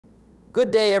Good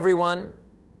day, everyone.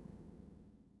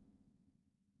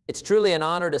 It's truly an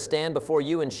honor to stand before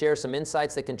you and share some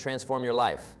insights that can transform your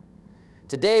life.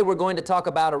 Today, we're going to talk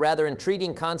about a rather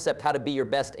intriguing concept, how to be your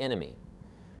best enemy.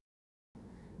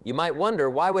 You might wonder,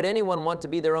 why would anyone want to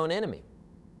be their own enemy?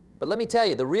 But let me tell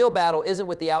you, the real battle isn't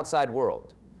with the outside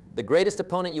world. The greatest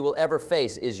opponent you will ever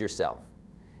face is yourself.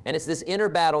 And it's this inner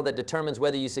battle that determines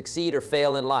whether you succeed or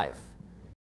fail in life.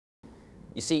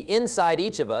 You see, inside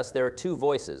each of us, there are two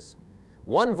voices.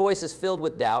 One voice is filled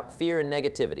with doubt, fear, and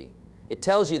negativity. It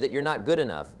tells you that you're not good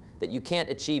enough, that you can't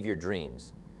achieve your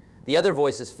dreams. The other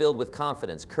voice is filled with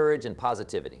confidence, courage, and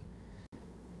positivity.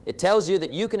 It tells you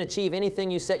that you can achieve anything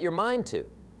you set your mind to.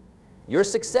 Your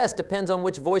success depends on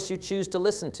which voice you choose to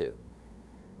listen to.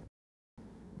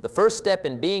 The first step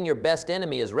in being your best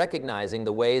enemy is recognizing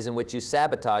the ways in which you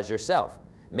sabotage yourself.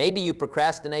 Maybe you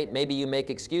procrastinate, maybe you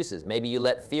make excuses, maybe you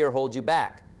let fear hold you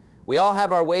back. We all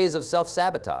have our ways of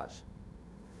self-sabotage.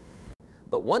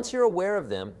 But once you're aware of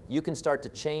them, you can start to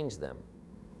change them.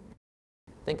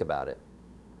 Think about it.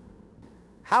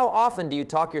 How often do you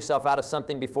talk yourself out of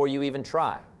something before you even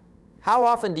try? How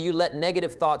often do you let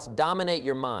negative thoughts dominate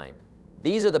your mind?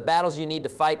 These are the battles you need to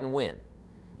fight and win.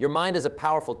 Your mind is a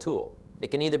powerful tool. It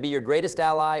can either be your greatest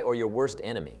ally or your worst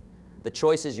enemy. The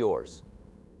choice is yours.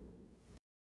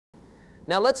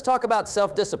 Now let's talk about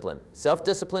self-discipline.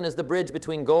 Self-discipline is the bridge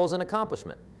between goals and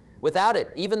accomplishment. Without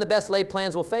it, even the best laid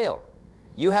plans will fail.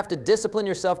 You have to discipline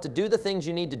yourself to do the things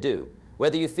you need to do,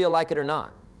 whether you feel like it or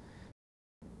not.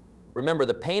 Remember,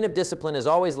 the pain of discipline is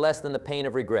always less than the pain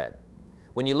of regret.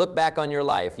 When you look back on your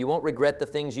life, you won't regret the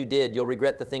things you did, you'll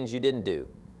regret the things you didn't do.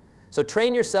 So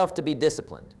train yourself to be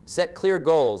disciplined. Set clear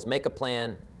goals, make a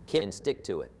plan, and stick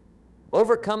to it.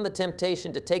 Overcome the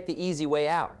temptation to take the easy way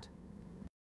out.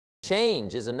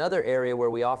 Change is another area where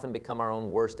we often become our own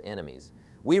worst enemies.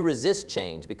 We resist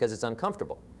change because it's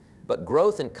uncomfortable. But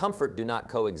growth and comfort do not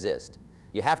coexist.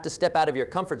 You have to step out of your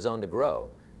comfort zone to grow.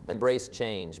 Embrace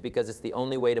change because it's the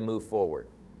only way to move forward.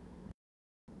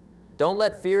 Don't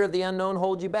let fear of the unknown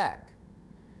hold you back.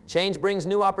 Change brings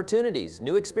new opportunities,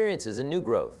 new experiences, and new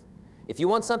growth. If you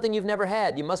want something you've never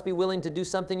had, you must be willing to do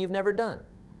something you've never done.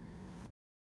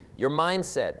 Your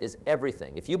mindset is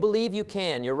everything. If you believe you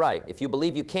can, you're right. If you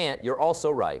believe you can't, you're also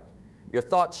right. Your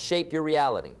thoughts shape your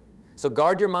reality. So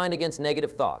guard your mind against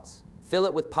negative thoughts. Fill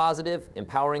it with positive,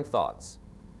 empowering thoughts.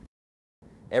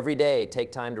 Every day, take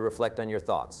time to reflect on your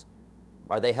thoughts.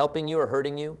 Are they helping you or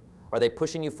hurting you? Are they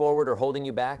pushing you forward or holding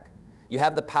you back? You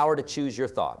have the power to choose your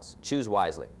thoughts. Choose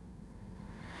wisely.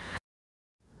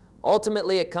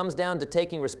 Ultimately, it comes down to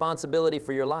taking responsibility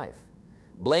for your life.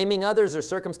 Blaming others or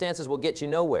circumstances will get you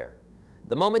nowhere.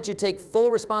 The moment you take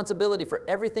full responsibility for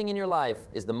everything in your life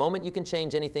is the moment you can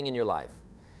change anything in your life.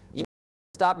 You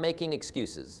stop making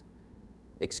excuses.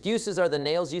 Excuses are the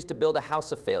nails used to build a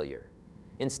house of failure.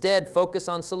 Instead, focus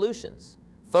on solutions.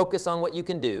 Focus on what you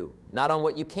can do, not on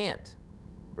what you can't.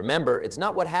 Remember, it's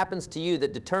not what happens to you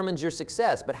that determines your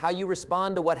success, but how you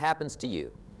respond to what happens to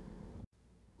you.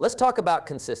 Let's talk about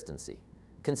consistency.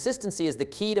 Consistency is the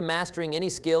key to mastering any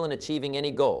skill and achieving any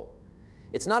goal.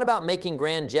 It's not about making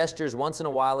grand gestures once in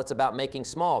a while, it's about making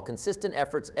small, consistent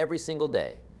efforts every single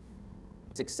day.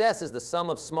 Success is the sum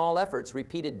of small efforts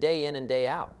repeated day in and day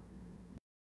out.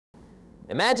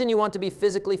 Imagine you want to be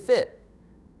physically fit.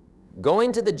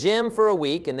 Going to the gym for a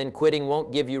week and then quitting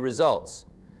won't give you results.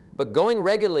 But going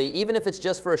regularly, even if it's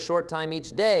just for a short time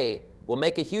each day, will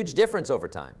make a huge difference over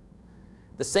time.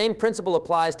 The same principle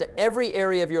applies to every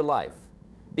area of your life.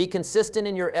 Be consistent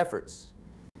in your efforts,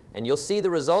 and you'll see the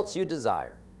results you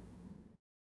desire.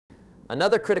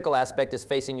 Another critical aspect is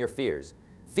facing your fears.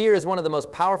 Fear is one of the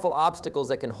most powerful obstacles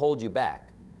that can hold you back.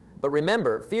 But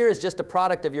remember, fear is just a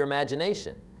product of your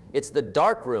imagination. It's the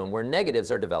dark room where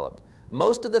negatives are developed.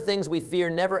 Most of the things we fear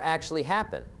never actually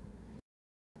happen.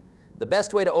 The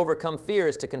best way to overcome fear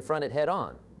is to confront it head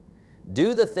on.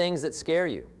 Do the things that scare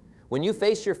you. When you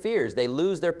face your fears, they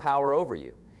lose their power over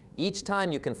you. Each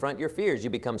time you confront your fears, you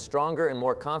become stronger and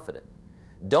more confident.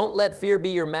 Don't let fear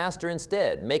be your master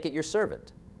instead. Make it your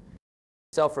servant.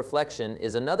 Self-reflection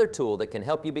is another tool that can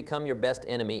help you become your best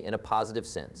enemy in a positive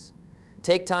sense.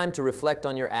 Take time to reflect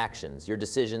on your actions, your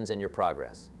decisions, and your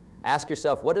progress. Ask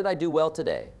yourself, what did I do well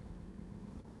today?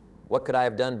 What could I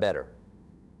have done better?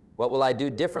 What will I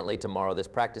do differently tomorrow? This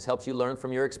practice helps you learn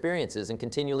from your experiences and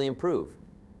continually improve.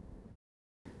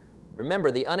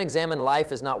 Remember, the unexamined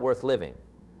life is not worth living.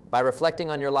 By reflecting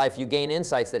on your life, you gain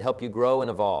insights that help you grow and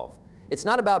evolve. It's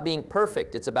not about being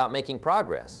perfect, it's about making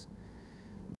progress.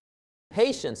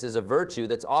 Patience is a virtue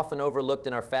that's often overlooked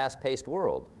in our fast-paced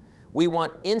world. We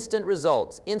want instant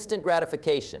results, instant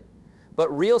gratification.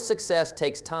 But real success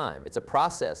takes time. It's a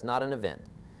process, not an event.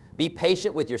 Be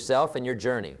patient with yourself and your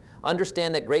journey.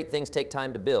 Understand that great things take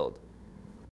time to build.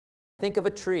 Think of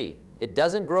a tree. It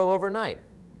doesn't grow overnight.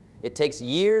 It takes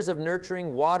years of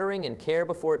nurturing, watering, and care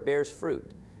before it bears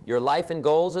fruit. Your life and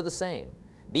goals are the same.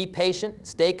 Be patient,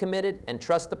 stay committed, and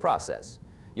trust the process.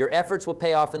 Your efforts will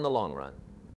pay off in the long run.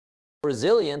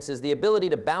 Resilience is the ability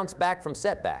to bounce back from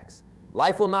setbacks.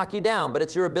 Life will knock you down, but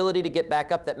it's your ability to get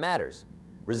back up that matters.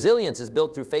 Resilience is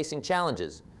built through facing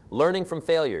challenges, learning from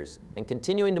failures, and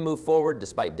continuing to move forward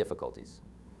despite difficulties.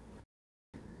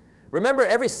 Remember,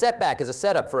 every setback is a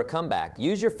setup for a comeback.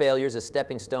 Use your failures as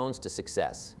stepping stones to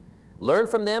success. Learn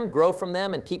from them, grow from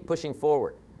them, and keep pushing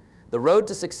forward. The road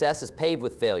to success is paved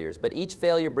with failures, but each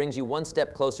failure brings you one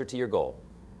step closer to your goal.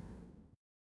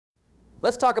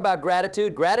 Let's talk about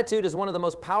gratitude. Gratitude is one of the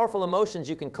most powerful emotions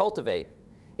you can cultivate.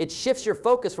 It shifts your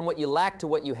focus from what you lack to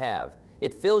what you have.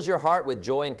 It fills your heart with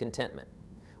joy and contentment.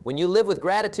 When you live with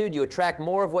gratitude, you attract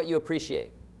more of what you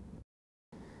appreciate.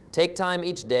 Take time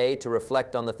each day to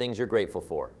reflect on the things you're grateful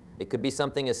for. It could be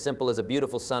something as simple as a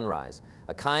beautiful sunrise,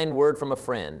 a kind word from a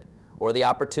friend, or the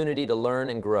opportunity to learn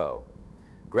and grow.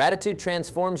 Gratitude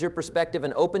transforms your perspective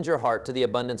and opens your heart to the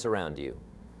abundance around you.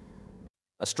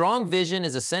 A strong vision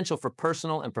is essential for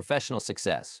personal and professional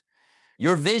success.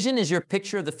 Your vision is your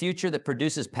picture of the future that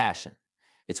produces passion.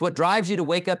 It's what drives you to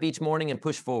wake up each morning and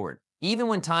push forward, even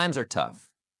when times are tough.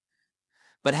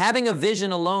 But having a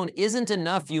vision alone isn't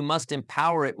enough. You must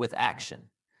empower it with action.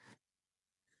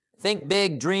 Think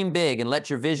big, dream big, and let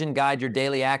your vision guide your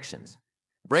daily actions.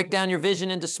 Break down your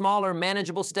vision into smaller,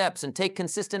 manageable steps and take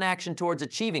consistent action towards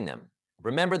achieving them.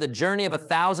 Remember, the journey of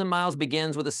 1,000 miles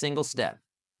begins with a single step.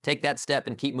 Take that step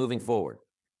and keep moving forward.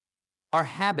 Our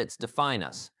habits define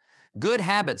us. Good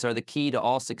habits are the key to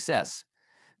all success.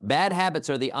 Bad habits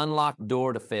are the unlocked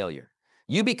door to failure.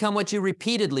 You become what you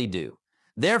repeatedly do.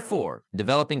 Therefore,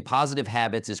 developing positive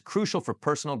habits is crucial for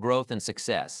personal growth and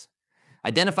success.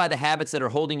 Identify the habits that are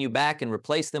holding you back and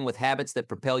replace them with habits that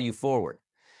propel you forward.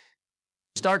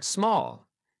 Start small.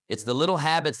 It's the little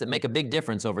habits that make a big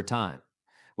difference over time.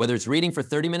 Whether it's reading for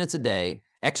 30 minutes a day,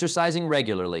 exercising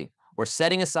regularly, or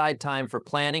setting aside time for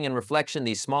planning and reflection,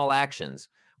 these small actions,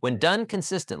 when done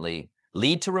consistently,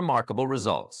 lead to remarkable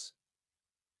results.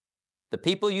 The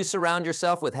people you surround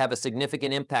yourself with have a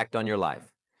significant impact on your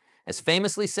life. As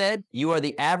famously said, you are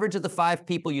the average of the 5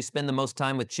 people you spend the most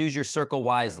time with. Choose your circle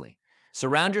wisely.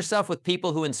 Surround yourself with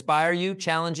people who inspire you,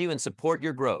 challenge you, and support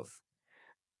your growth.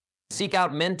 Seek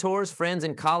out mentors, friends,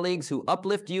 and colleagues who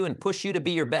uplift you and push you to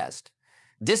be your best.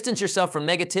 Distance yourself from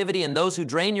negativity and those who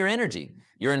drain your energy.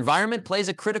 Your environment plays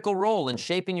a critical role in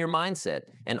shaping your mindset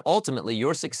and ultimately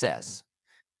your success.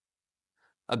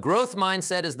 A growth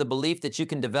mindset is the belief that you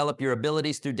can develop your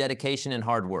abilities through dedication and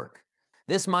hard work.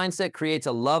 This mindset creates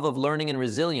a love of learning and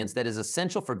resilience that is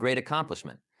essential for great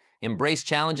accomplishment. Embrace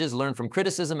challenges, learn from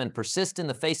criticism, and persist in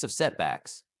the face of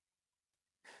setbacks.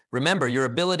 Remember, your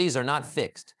abilities are not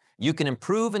fixed. You can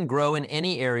improve and grow in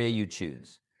any area you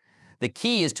choose. The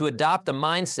key is to adopt a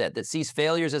mindset that sees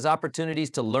failures as opportunities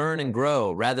to learn and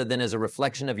grow rather than as a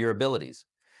reflection of your abilities.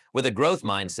 With a growth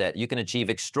mindset, you can achieve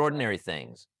extraordinary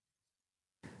things.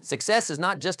 Success is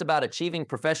not just about achieving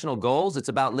professional goals, it's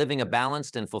about living a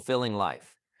balanced and fulfilling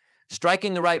life.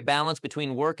 Striking the right balance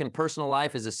between work and personal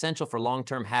life is essential for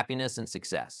long-term happiness and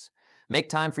success. Make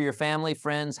time for your family,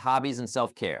 friends, hobbies, and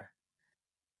self-care.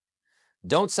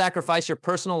 Don't sacrifice your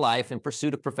personal life in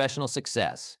pursuit of professional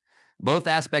success. Both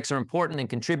aspects are important and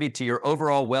contribute to your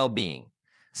overall well-being.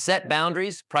 Set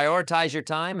boundaries, prioritize your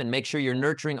time, and make sure you're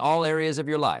nurturing all areas of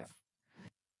your life.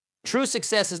 True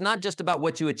success is not just about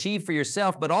what you achieve for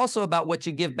yourself, but also about what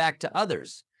you give back to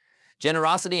others.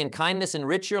 Generosity and kindness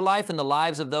enrich your life and the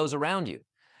lives of those around you.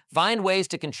 Find ways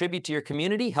to contribute to your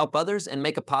community, help others, and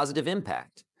make a positive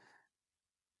impact.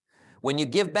 When you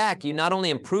give back, you not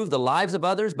only improve the lives of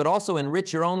others, but also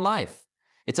enrich your own life.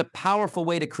 It's a powerful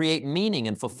way to create meaning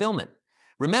and fulfillment.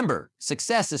 Remember,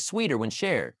 success is sweeter when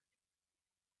shared.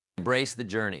 Embrace the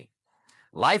journey.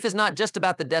 Life is not just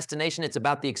about the destination, it's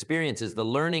about the experiences, the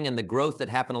learning, and the growth that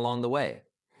happen along the way.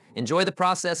 Enjoy the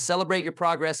process, celebrate your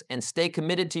progress, and stay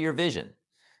committed to your vision.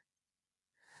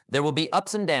 There will be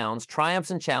ups and downs,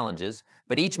 triumphs and challenges,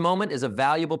 but each moment is a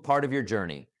valuable part of your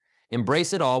journey.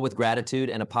 Embrace it all with gratitude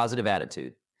and a positive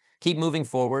attitude. Keep moving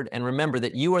forward, and remember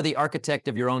that you are the architect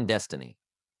of your own destiny.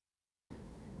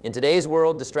 In today's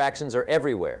world, distractions are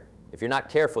everywhere. If you're not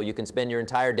careful, you can spend your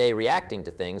entire day reacting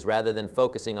to things rather than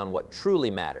focusing on what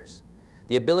truly matters.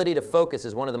 The ability to focus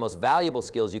is one of the most valuable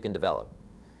skills you can develop.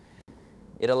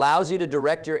 It allows you to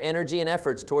direct your energy and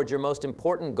efforts towards your most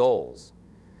important goals.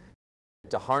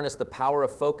 To harness the power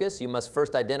of focus, you must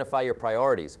first identify your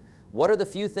priorities. What are the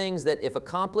few things that, if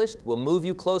accomplished, will move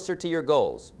you closer to your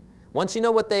goals? Once you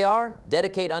know what they are,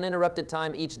 dedicate uninterrupted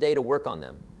time each day to work on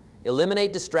them.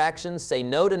 Eliminate distractions, say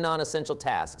no to non-essential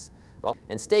tasks,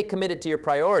 and stay committed to your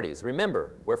priorities.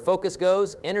 Remember, where focus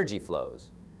goes, energy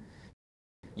flows.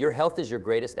 Your health is your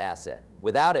greatest asset.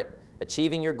 Without it,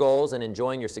 achieving your goals and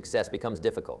enjoying your success becomes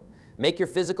difficult. Make your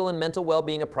physical and mental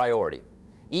well-being a priority.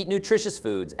 Eat nutritious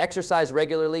foods, exercise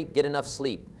regularly, get enough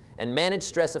sleep, and manage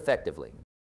stress effectively.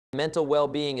 Mental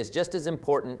well-being is just as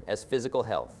important as physical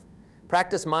health.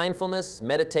 Practice mindfulness,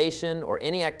 meditation, or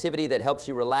any activity that helps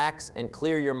you relax and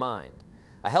clear your mind.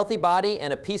 A healthy body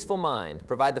and a peaceful mind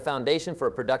provide the foundation for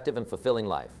a productive and fulfilling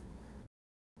life.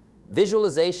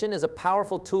 Visualization is a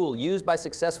powerful tool used by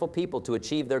successful people to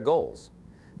achieve their goals.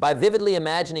 By vividly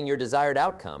imagining your desired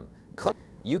outcome,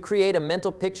 you create a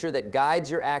mental picture that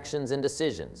guides your actions and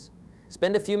decisions.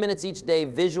 Spend a few minutes each day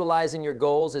visualizing your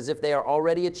goals as if they are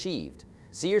already achieved.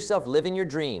 See yourself living your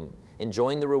dream,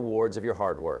 enjoying the rewards of your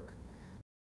hard work.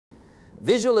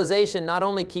 Visualization not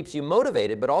only keeps you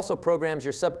motivated, but also programs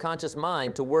your subconscious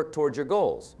mind to work towards your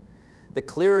goals. The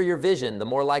clearer your vision, the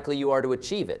more likely you are to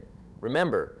achieve it.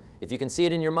 Remember, if you can see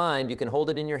it in your mind, you can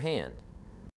hold it in your hand.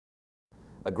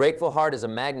 A grateful heart is a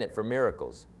magnet for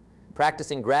miracles.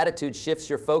 Practicing gratitude shifts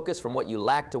your focus from what you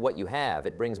lack to what you have.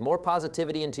 It brings more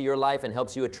positivity into your life and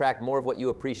helps you attract more of what you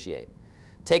appreciate.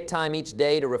 Take time each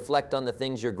day to reflect on the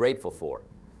things you're grateful for.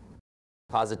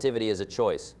 Positivity is a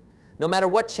choice. No matter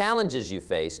what challenges you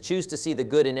face, choose to see the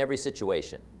good in every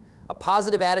situation. A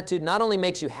positive attitude not only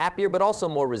makes you happier, but also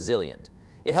more resilient.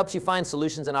 It helps you find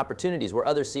solutions and opportunities where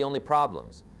others see only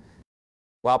problems.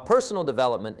 While personal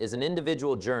development is an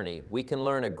individual journey, we can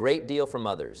learn a great deal from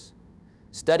others.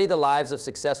 Study the lives of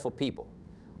successful people.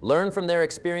 Learn from their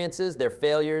experiences, their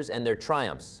failures, and their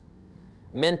triumphs.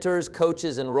 Mentors,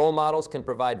 coaches, and role models can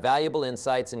provide valuable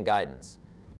insights and guidance.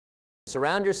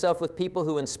 Surround yourself with people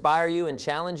who inspire you and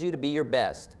challenge you to be your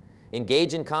best.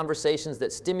 Engage in conversations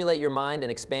that stimulate your mind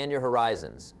and expand your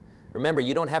horizons. Remember,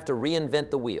 you don't have to reinvent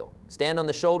the wheel. Stand on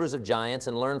the shoulders of giants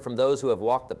and learn from those who have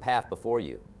walked the path before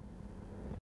you.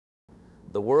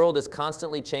 The world is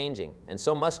constantly changing, and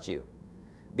so must you.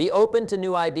 Be open to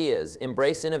new ideas,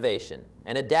 embrace innovation,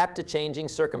 and adapt to changing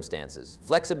circumstances.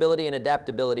 Flexibility and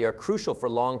adaptability are crucial for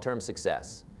long-term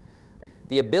success.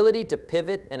 The ability to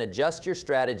pivot and adjust your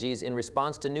strategies in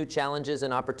response to new challenges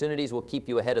and opportunities will keep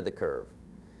you ahead of the curve.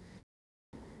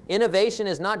 Innovation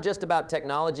is not just about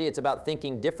technology, it's about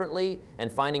thinking differently and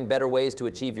finding better ways to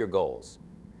achieve your goals.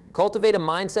 Cultivate a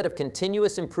mindset of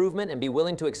continuous improvement and be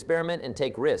willing to experiment and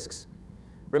take risks.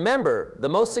 Remember, the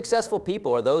most successful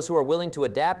people are those who are willing to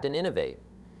adapt and innovate.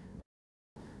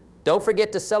 Don't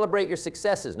forget to celebrate your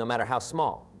successes, no matter how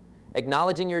small.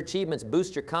 Acknowledging your achievements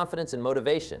boosts your confidence and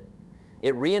motivation.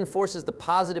 It reinforces the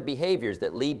positive behaviors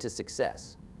that lead to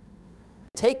success.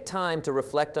 Take time to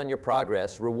reflect on your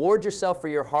progress, reward yourself for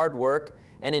your hard work,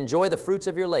 and enjoy the fruits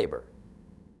of your labor.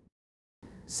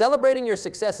 Celebrating your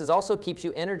successes also keeps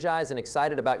you energized and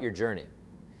excited about your journey.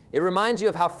 It reminds you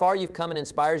of how far you've come and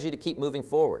inspires you to keep moving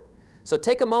forward. So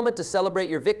take a moment to celebrate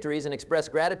your victories and express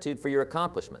gratitude for your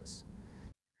accomplishments.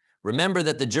 Remember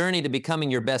that the journey to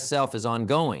becoming your best self is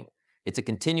ongoing. It's a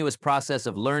continuous process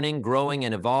of learning, growing,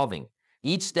 and evolving.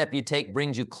 Each step you take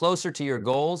brings you closer to your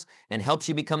goals and helps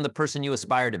you become the person you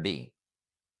aspire to be.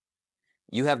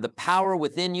 You have the power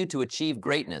within you to achieve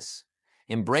greatness.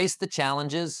 Embrace the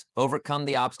challenges, overcome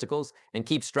the obstacles, and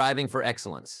keep striving for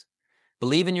excellence.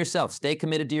 Believe in yourself, stay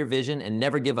committed to your vision, and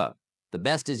never give up. The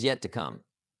best is yet to come.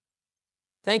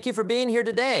 Thank you for being here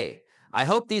today. I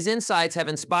hope these insights have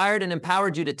inspired and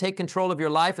empowered you to take control of your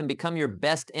life and become your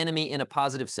best enemy in a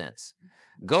positive sense.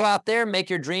 Go out there, make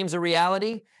your dreams a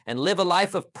reality, and live a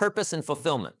life of purpose and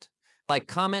fulfillment. Like,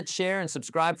 comment, share, and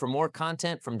subscribe for more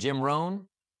content from Jim Rohn.